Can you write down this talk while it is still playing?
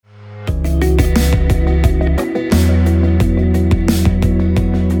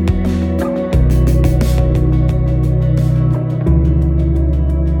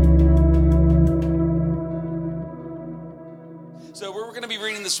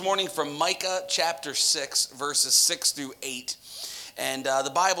this morning from Micah chapter 6, verses 6 through 8. And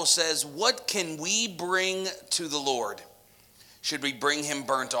the Bible says, "What can we bring to the Lord? Should we bring him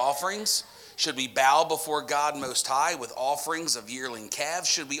burnt offerings? Should we bow before God Most High with offerings of yearling calves?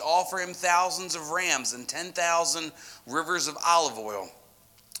 Should we offer him thousands of rams and 10,000 rivers of olive oil?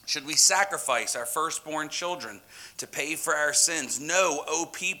 Should we sacrifice our firstborn children to pay for our sins? No, O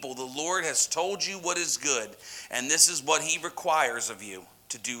people, the Lord has told you what is good, and this is what he requires of you,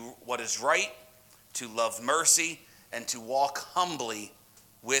 to do what is right, to love mercy, and to walk humbly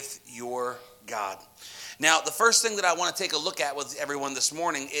with your God." Now, the first thing that I want to take a look at with everyone this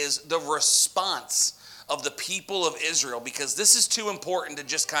morning is the response of the people of Israel, because this is too important to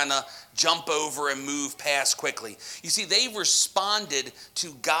just kind of jump over and move past quickly. You see, they responded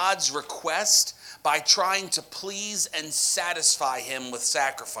to God's request by trying to please and satisfy him with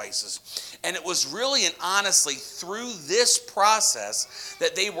sacrifices. And it was really and honestly through this process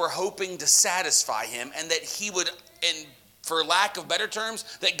that they were hoping to satisfy him, and that he would, and for lack of better terms,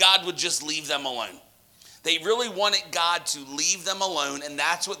 that God would just leave them alone. They really wanted God to leave them alone, and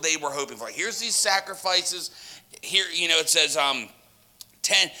that's what they were hoping for. Here's these sacrifices. Here, it says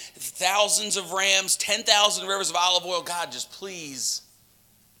 10,000 of rams, 10,000 rivers of olive oil. God, just please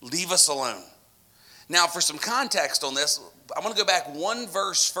leave us alone. Now, for some context on this, I want to go back one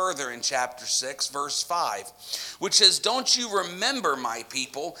verse further in chapter 6, verse 5, which says, "Don't you remember, my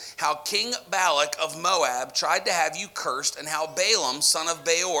people, how King Balak of Moab tried to have you cursed, and how Balaam, son of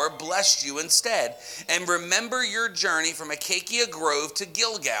Beor, blessed you instead? And remember your journey from Acacia Grove to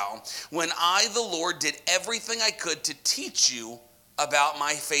Gilgal, when I, the Lord, did everything I could to teach you about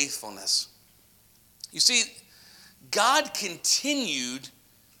my faithfulness." You see, God continued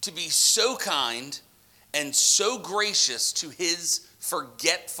to be so kind and so gracious to his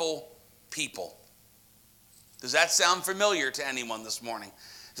forgetful people. Does that sound familiar to anyone this morning?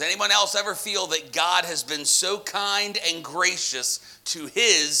 Does anyone else ever feel that God has been so kind and gracious to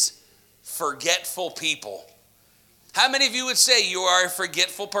his forgetful people? How many of you would say you are a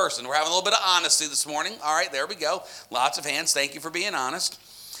forgetful person? We're having a little bit of honesty this morning. All right, there we go. Lots of hands. Thank you for being honest.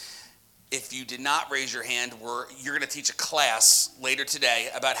 If you did not raise your hand, you're going to teach a class later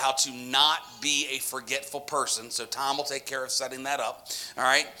today about how to not be a forgetful person. So Tom will take care of setting that up. All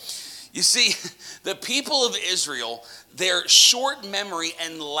right. You see, the people of Israel, their short memory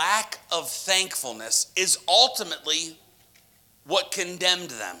and lack of thankfulness is ultimately what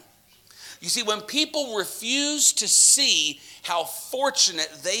condemned them. You see, when people refuse to see how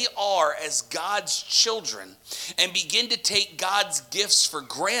fortunate they are as God's children and begin to take God's gifts for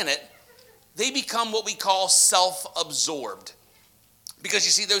granted, they become what we call self-absorbed. Because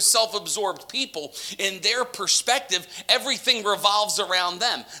you see, those self-absorbed people, in their perspective, everything revolves around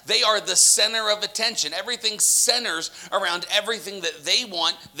them. They are the center of attention. Everything centers around everything that they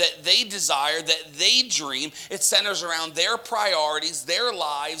want, that they desire, that they dream. It centers around their priorities, their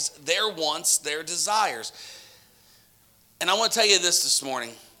lives, their wants, their desires. And I want to tell you this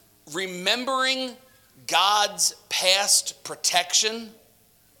morning. Remembering God's past protection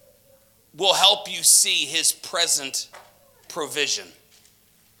will help you see his present provision.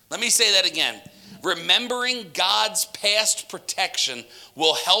 Let me say that again. Remembering God's past protection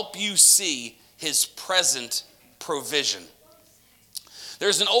will help you see his present provision.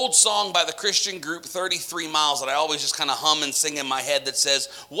 There's an old song by the Christian group 33 Miles that I always just kind of hum and sing in my head that says,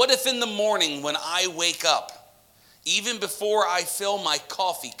 "What if in the morning when I wake up, even before I fill my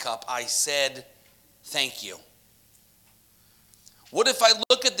coffee cup, I said, thank you? What if I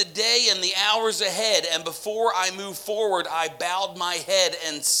look at the day and the hours ahead, and before I move forward, I bowed my head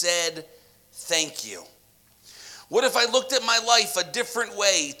and said, thank you? What if I looked at my life a different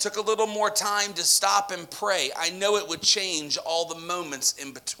way, took a little more time to stop and pray? I know it would change all the moments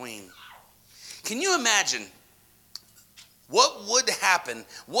in between." Can you imagine what would happen,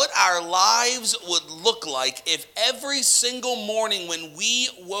 what our lives would look like if every single morning when we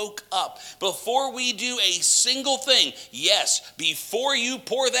woke up, before we do a single thing, yes, before you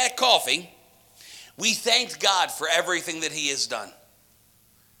pour that coffee, we thanked God for everything that he has done.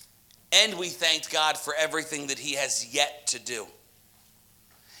 And we thanked God for everything that he has yet to do.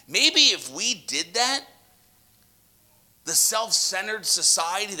 Maybe if we did that, the self-centered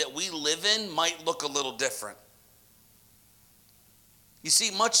society that we live in might look a little different. You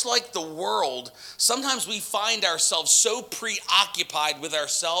see, much like the world, sometimes we find ourselves so preoccupied with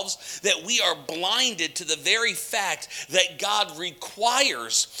ourselves that we are blinded to the very fact that God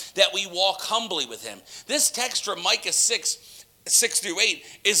requires that we walk humbly with him. This text from Micah 6 through 8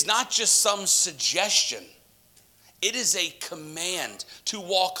 is not just some suggestion. It is a command to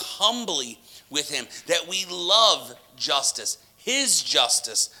walk humbly with him, that we love justice, his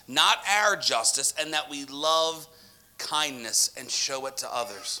justice, not our justice, and that we love kindness and show it to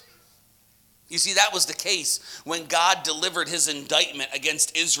others. You see, that was the case when God delivered his indictment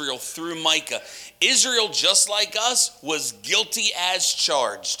against Israel through Micah. Israel, just like us, was guilty as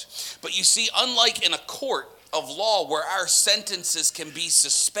charged. But you see, unlike in a court of law where our sentences can be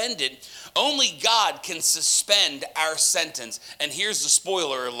suspended, only God can suspend our sentence. And here's the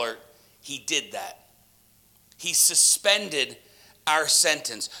spoiler alert. He did that. He suspended our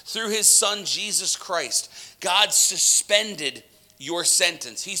sentence. Through his son, Jesus Christ, God suspended your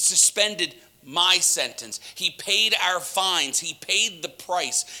sentence. He suspended my sentence. He paid our fines. He paid the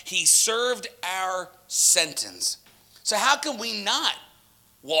price. He served our sentence. So how can we not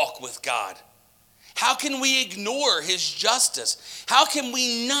walk with God? How can we ignore his justice? How can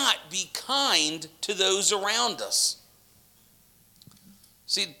we not be kind to those around us?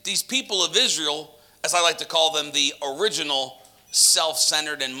 See, these people of Israel, as I like to call them, the original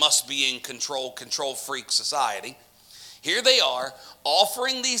self-centered and must-be-in-control, control-freak society, here they are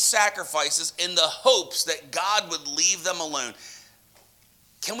offering these sacrifices in the hopes that God would leave them alone.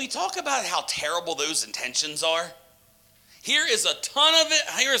 Can we talk about how terrible those intentions are? Here is a ton of it.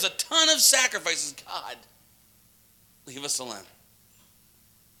 Here is a ton of sacrifices. God, leave us alone.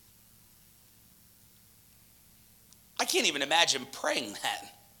 I can't even imagine praying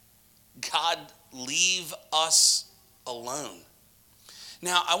that. God, leave us alone.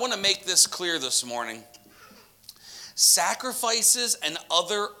 Now, I want to make this clear this morning. Sacrifices and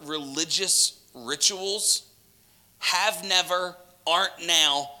other religious rituals have never, aren't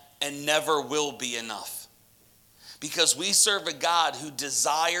now, and never will be enough. Because we serve a God who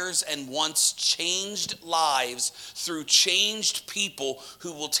desires and wants changed lives through changed people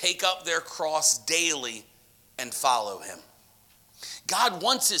who will take up their cross daily and follow him. God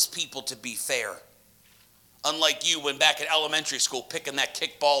wants his people to be fair. Unlike you when back in elementary school picking that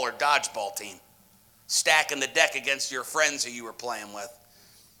kickball or dodgeball team. Stacking the deck against your friends who you were playing with.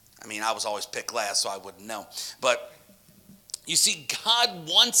 I mean, I was always picked last, so I wouldn't know. But you see, God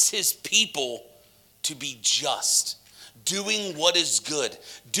wants his people to be just, doing what is good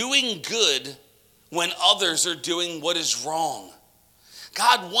when others are doing what is wrong.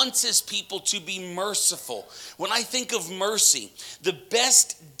 God wants his people to be merciful. When I think of mercy, the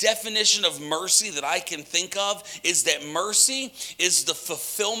best definition of mercy that I can think of is that mercy is the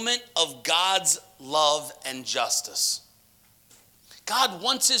fulfillment of God's love and justice. God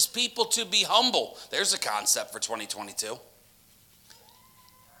wants his people to be humble. There's a concept for 2022.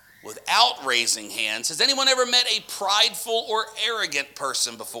 Without raising hands, has anyone ever met a prideful or arrogant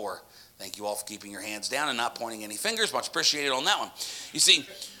person before? Thank you all for keeping your hands down and not pointing any fingers. Much appreciated on that one. You see,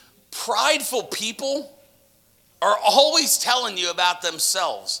 prideful people are always telling you about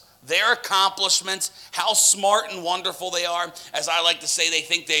themselves, their accomplishments, how smart and wonderful they are. As I like to say, they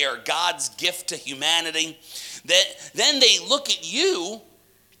think they are God's gift to humanity. Then they look at you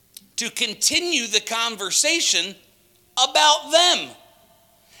to continue the conversation about them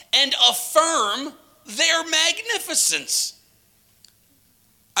and affirm their magnificence.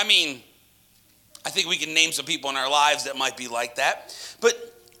 I mean, I think we can name some people in our lives that might be like that. But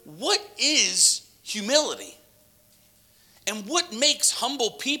what is humility? And what makes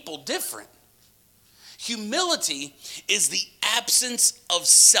humble people different? Humility is the absence of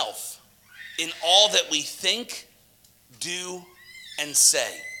self in all that we think, do, and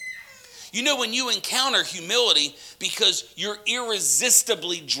say. You know, when you encounter humility, because you're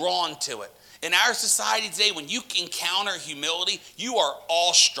irresistibly drawn to it. In our society today, when you encounter humility, you are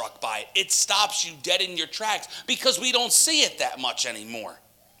awestruck by it. It stops you dead in your tracks because we don't see it that much anymore.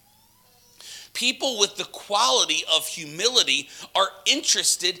 People with the quality of humility are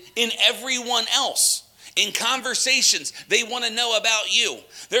interested in everyone else. In conversations, they want to know about you.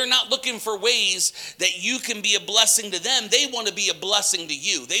 They're not looking for ways that you can be a blessing to them. They want to be a blessing to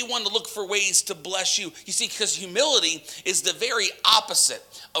you. They want to look for ways to bless you. You see, because humility is the very opposite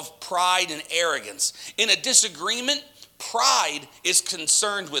of pride and arrogance. In a disagreement, pride is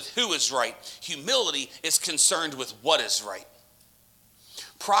concerned with who is right. Humility is concerned with what is right.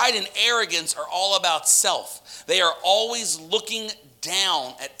 Pride and arrogance are all about self. They are always looking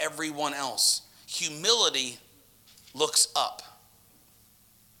down at everyone else. Humility looks up.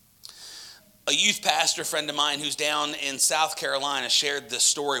 A youth pastor friend of mine who's down in South Carolina shared this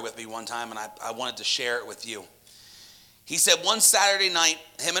story with me one time, and I wanted to share it with you. He said one Saturday night,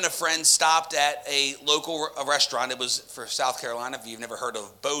 him and a friend stopped at a local restaurant. It was for South Carolina. If you've never heard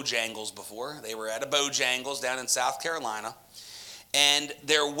of Bojangles before, they were at a Bojangles down in South Carolina. And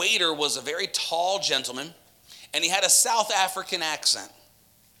their waiter was a very tall gentleman, and he had a South African accent.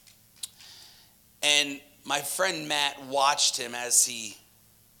 And my friend Matt watched him as he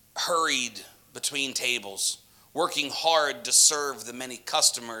hurried between tables, working hard to serve the many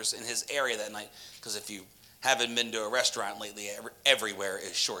customers in his area that night. Because if you haven't been to a restaurant lately, everywhere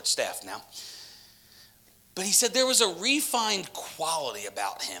is short-staffed now. But he said there was a refined quality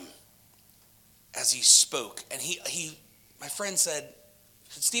about him as he spoke. And my friend said,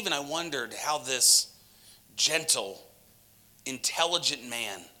 Stephen, I wondered how this gentle, intelligent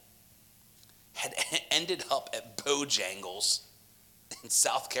man had ended up at Bojangles in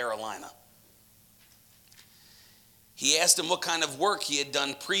South Carolina. He asked him what kind of work he had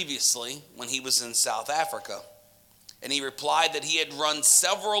done previously when he was in South Africa. And he replied that he had run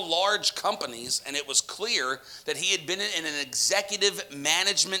several large companies, and it was clear that he had been in an executive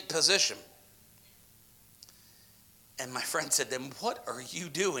management position. And my friend said, then what are you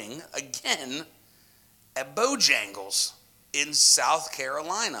doing again at Bojangles in South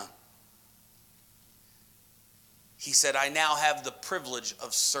Carolina? He said, I now have the privilege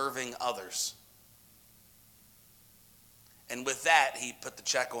of serving others. And with that, he put the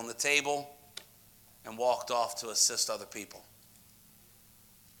check on the table and walked off to assist other people.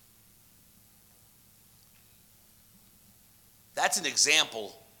 That's an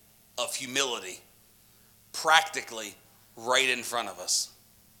example of humility, practically right in front of us.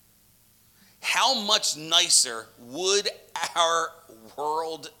 How much nicer would our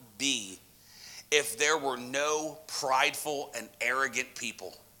world be if there were no prideful and arrogant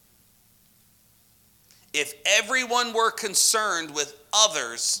people? If everyone were concerned with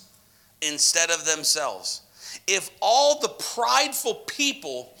others instead of themselves. If all the prideful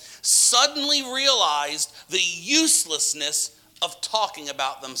people suddenly realized the uselessness of talking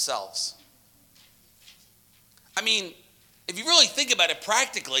about themselves. I mean, if you really think about it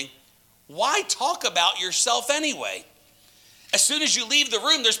practically, why talk about yourself anyway? As soon as you leave the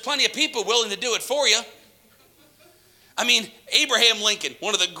room, there's plenty of people willing to do it for you. I mean, Abraham Lincoln,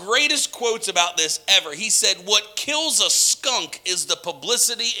 one of the greatest quotes about this ever, he said, what kills a skunk is the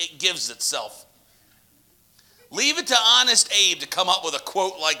publicity it gives itself. Leave it to Honest Abe to come up with a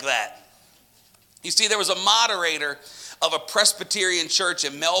quote like that. You see, there was a moderator of a Presbyterian church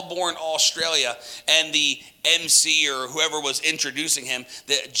in Melbourne, Australia, and the MC or whoever was introducing him,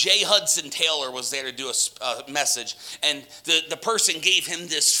 J. Hudson Taylor was there to do a message, and the person gave him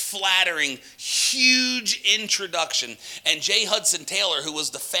this flattering, huge introduction, and J. Hudson Taylor, who was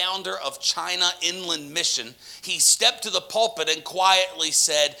the founder of China Inland Mission, he stepped to the pulpit and quietly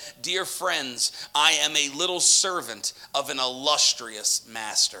said, "Dear friends, I am a little servant of an illustrious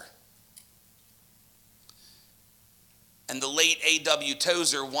master." And the late A.W.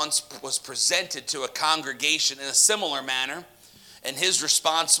 Tozer once was presented to a congregation in a similar manner, and his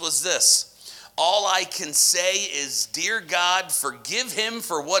response was this: all I can say is, dear God, forgive him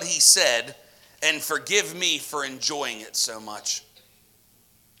for what he said, and forgive me for enjoying it so much.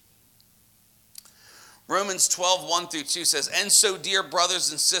 Romans 12, 1-2 says, and so, dear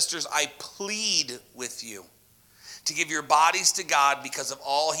brothers and sisters, I plead with you to give your bodies to God because of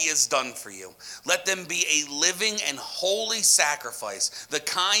all he has done for you. Let them be a living and holy sacrifice, the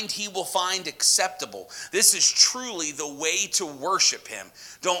kind he will find acceptable. This is truly the way to worship him.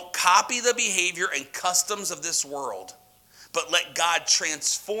 Don't copy the behavior and customs of this world, but let God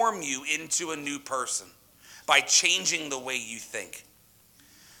transform you into a new person by changing the way you think.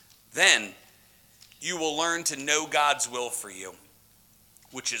 Then you will learn to know God's will for you,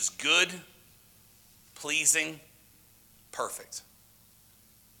 which is good, pleasing, perfect.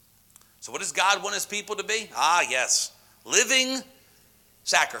 So what does God want his people to be? Yes, living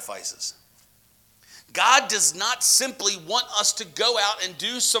sacrifices. God does not simply want us to go out and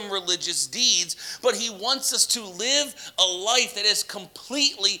do some religious deeds, but he wants us to live a life that is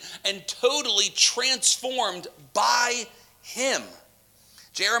completely and totally transformed by him.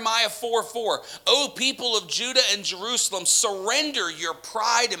 Jeremiah 4:4, O people of Judah and Jerusalem, surrender your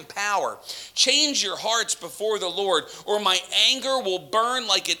pride and power. Change your hearts before the Lord, or my anger will burn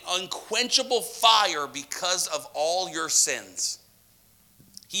like an unquenchable fire because of all your sins.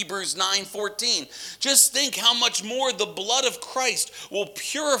 Hebrews 9:14, just think how much more the blood of Christ will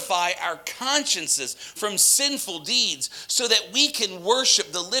purify our consciences from sinful deeds so that we can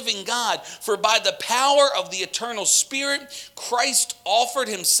worship the living God. For by the power of the eternal Spirit, Christ offered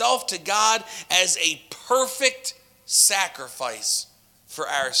himself to God as a perfect sacrifice for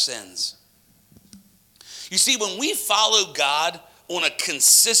our sins. You see, when we follow God on a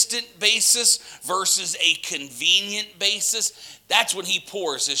consistent basis versus a convenient basis, that's when he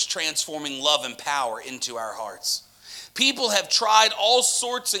pours his transforming love and power into our hearts. People have tried all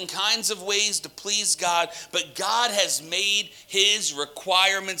sorts and kinds of ways to please God, but God has made his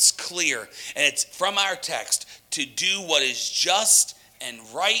requirements clear. And it's from our text to do what is just and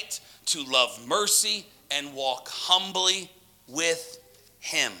right, to love mercy and walk humbly with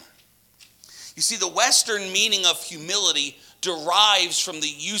him. You see, the Western meaning of humility derives from the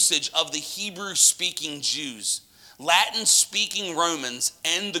usage of the Hebrew-speaking Jews, Latin-speaking Romans,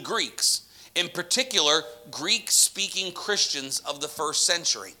 and the Greeks, in particular, Greek-speaking Christians of the first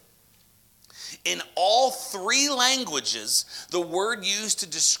century. In all three languages, the word used to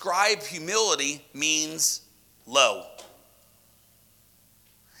describe humility means low,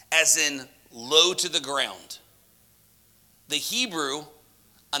 as in low to the ground. The Hebrew,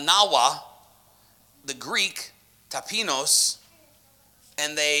 anawa, the Greek, tapinos,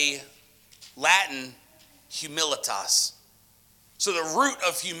 and the Latin, humilitas. So the root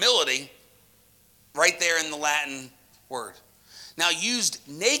of humility, right there in the Latin word. Now, used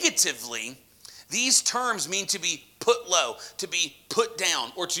negatively, these terms mean to be put low, to be put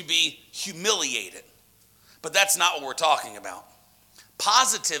down, or to be humiliated. But that's not what we're talking about.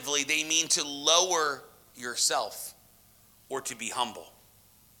 Positively, they mean to lower yourself or to be humble.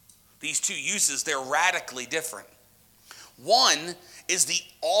 These two uses, they're radically different. One is the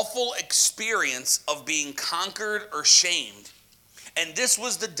awful experience of being conquered or shamed. And this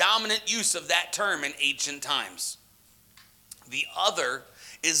was the dominant use of that term in ancient times. The other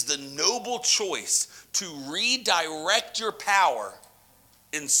is the noble choice to redirect your power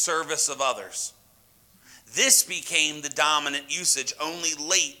in service of others. This became the dominant usage only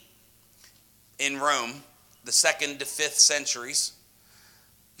late in Rome, the 2nd to 5th centuries.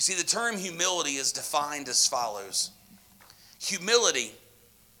 You see, the term humility is defined as follows. Humility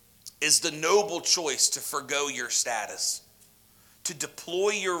is the noble choice to forgo your status, to deploy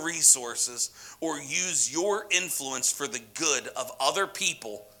your resources, or use your influence for the good of other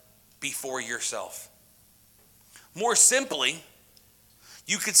people before yourself. More simply,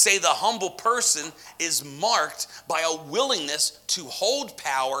 you could say the humble person is marked by a willingness to hold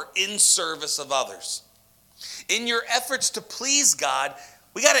power in service of others. In your efforts to please God,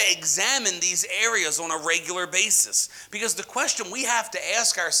 we got to examine these areas on a regular basis, because the question we have to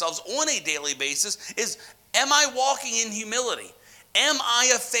ask ourselves on a daily basis is, am I walking in humility? Am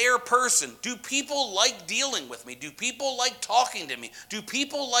I a fair person? Do people like dealing with me? Do people like talking to me? Do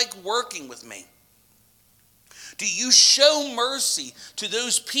people like working with me? Do you show mercy to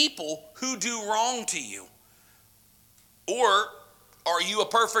those people who do wrong to you? Or are you a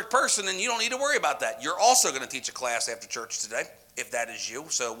perfect person and you don't need to worry about that? You're also going to teach a class after church today, if that is you.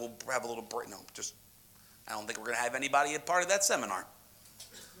 So we'll have a little break. No, I don't think we're going to have anybody a part of that seminar.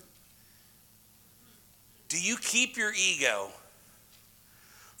 Do you keep your ego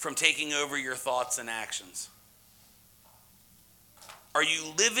from taking over your thoughts and actions? Are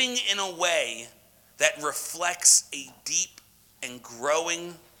you living in a way that reflects a deep and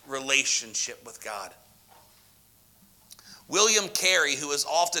growing relationship with God? William Carey, who is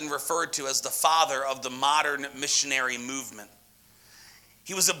often referred to as the father of the modern missionary movement,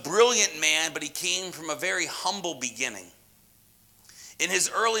 he was a brilliant man, but he came from a very humble beginning. In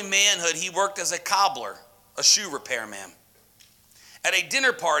his early manhood, he worked as a cobbler, a shoe repairman. At a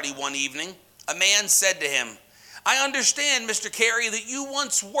dinner party one evening, a man said to him, "I understand, Mr. Carey, that you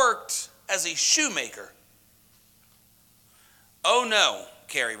once worked as a shoemaker." "Oh no,"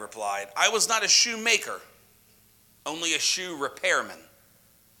 Carey replied, "I was not a shoemaker, only a shoe repairman."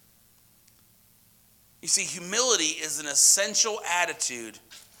 You see, humility is an essential attitude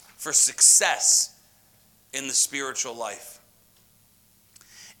for success in the spiritual life.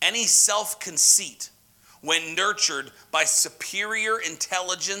 Any self-conceit, when nurtured by superior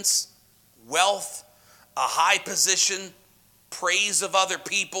intelligence, wealth, a high position, praise of other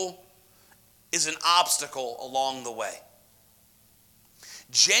people, is an obstacle along the way.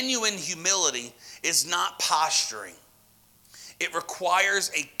 Genuine humility is not posturing. It requires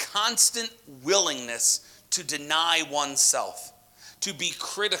a constant willingness to deny oneself, to be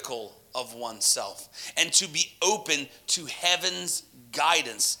critical of oneself, and to be open to heaven's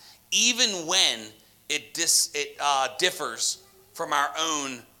guidance, even when it differs from our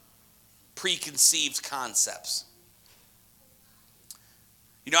own preconceived concepts.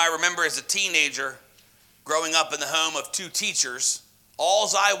 You know, I remember as a teenager growing up in the home of two teachers, all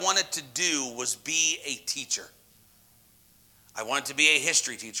I wanted to do was be a teacher. I wanted to be a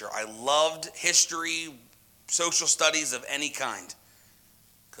history teacher. I loved history, social studies of any kind.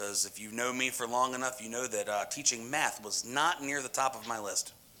 Because if you know me for long enough, you know that teaching math was not near the top of my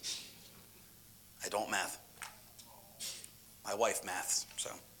list. I don't math. My wife maths, so.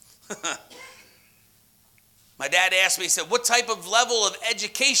 My dad asked me, he said, what type of level of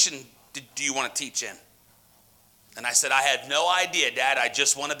education do you want to teach in? And I said, I had no idea, Dad. I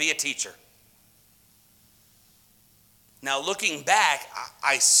just want to be a teacher. Now, looking back,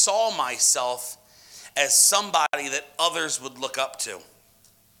 I saw myself as somebody that others would look up to,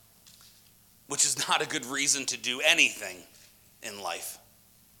 which is not a good reason to do anything in life.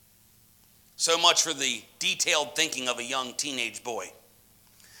 So much for the detailed thinking of a young teenage boy.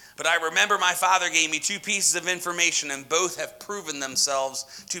 But I remember my father gave me 2 pieces of information, and both have proven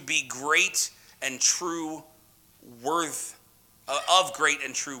themselves to be great and true worth, of great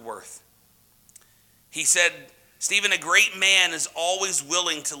and true worth. He said, Stephen, a great man is always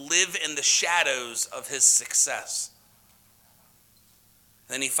willing to live in the shadows of his success.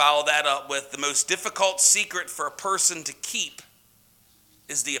 Then he followed that up with, the most difficult secret for a person to keep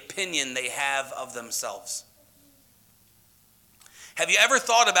is the opinion they have of themselves. Have you ever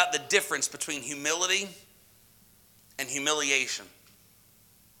thought about the difference between humility and humiliation?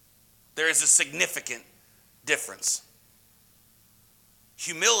 There is a significant difference.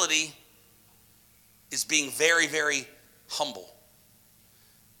 Humility is being very, very humble,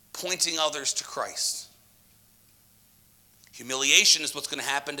 pointing others to Christ. Humiliation is what's going to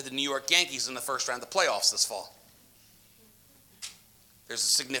happen to the New York Yankees in the first round of the playoffs this fall. There's a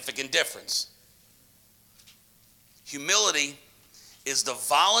significant difference. Humility is the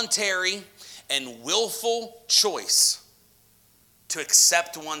voluntary and willful choice to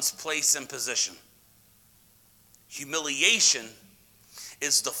accept one's place and position. Humiliation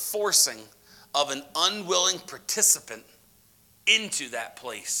is the forcing of an unwilling participant into that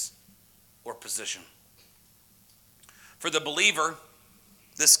place or position. For the believer,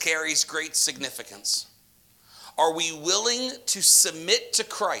 this carries great significance. Are we willing to submit to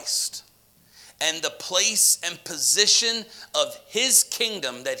Christ and the place and position of his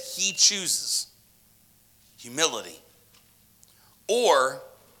kingdom that he chooses? Humility. Or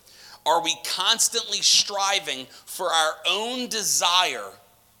are we constantly striving for our own desire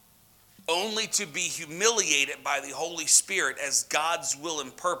only to be humiliated by the Holy Spirit as God's will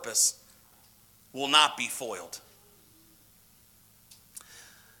and purpose will not be foiled?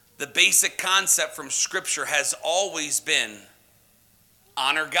 The basic concept from Scripture has always been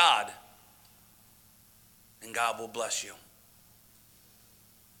honor God and God will bless you.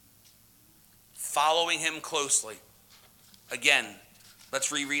 Following him closely. Again,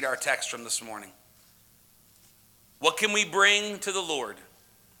 let's reread our text from this morning. What can we bring to the Lord?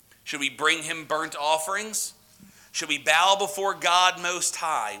 Should we bring him burnt offerings? Should we bow before God Most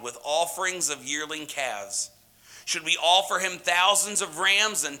High with offerings of yearling calves? Should we offer him thousands of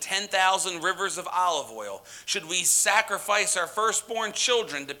rams and 10,000 rivers of olive oil? Should we sacrifice our firstborn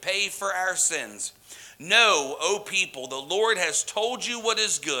children to pay for our sins? No, O people, the Lord has told you what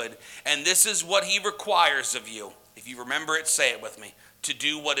is good, and this is what he requires of you. If you remember it, say it with me. To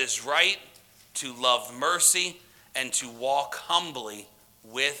do what is right, to love mercy, and to walk humbly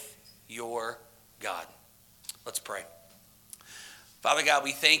with your God. Let's pray. Father God,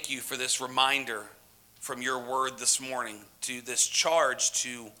 we thank you for this reminder from your word this morning, to this charge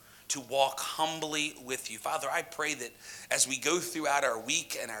to walk humbly with you. Father, I pray that as we go throughout our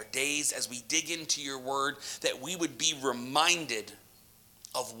week and our days, as we dig into your word, that we would be reminded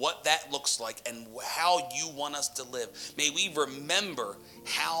of what that looks like and how you want us to live. May we remember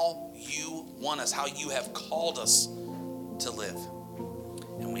how you want us, how you have called us to live.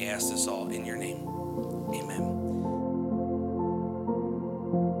 And we ask this all in your name. Amen.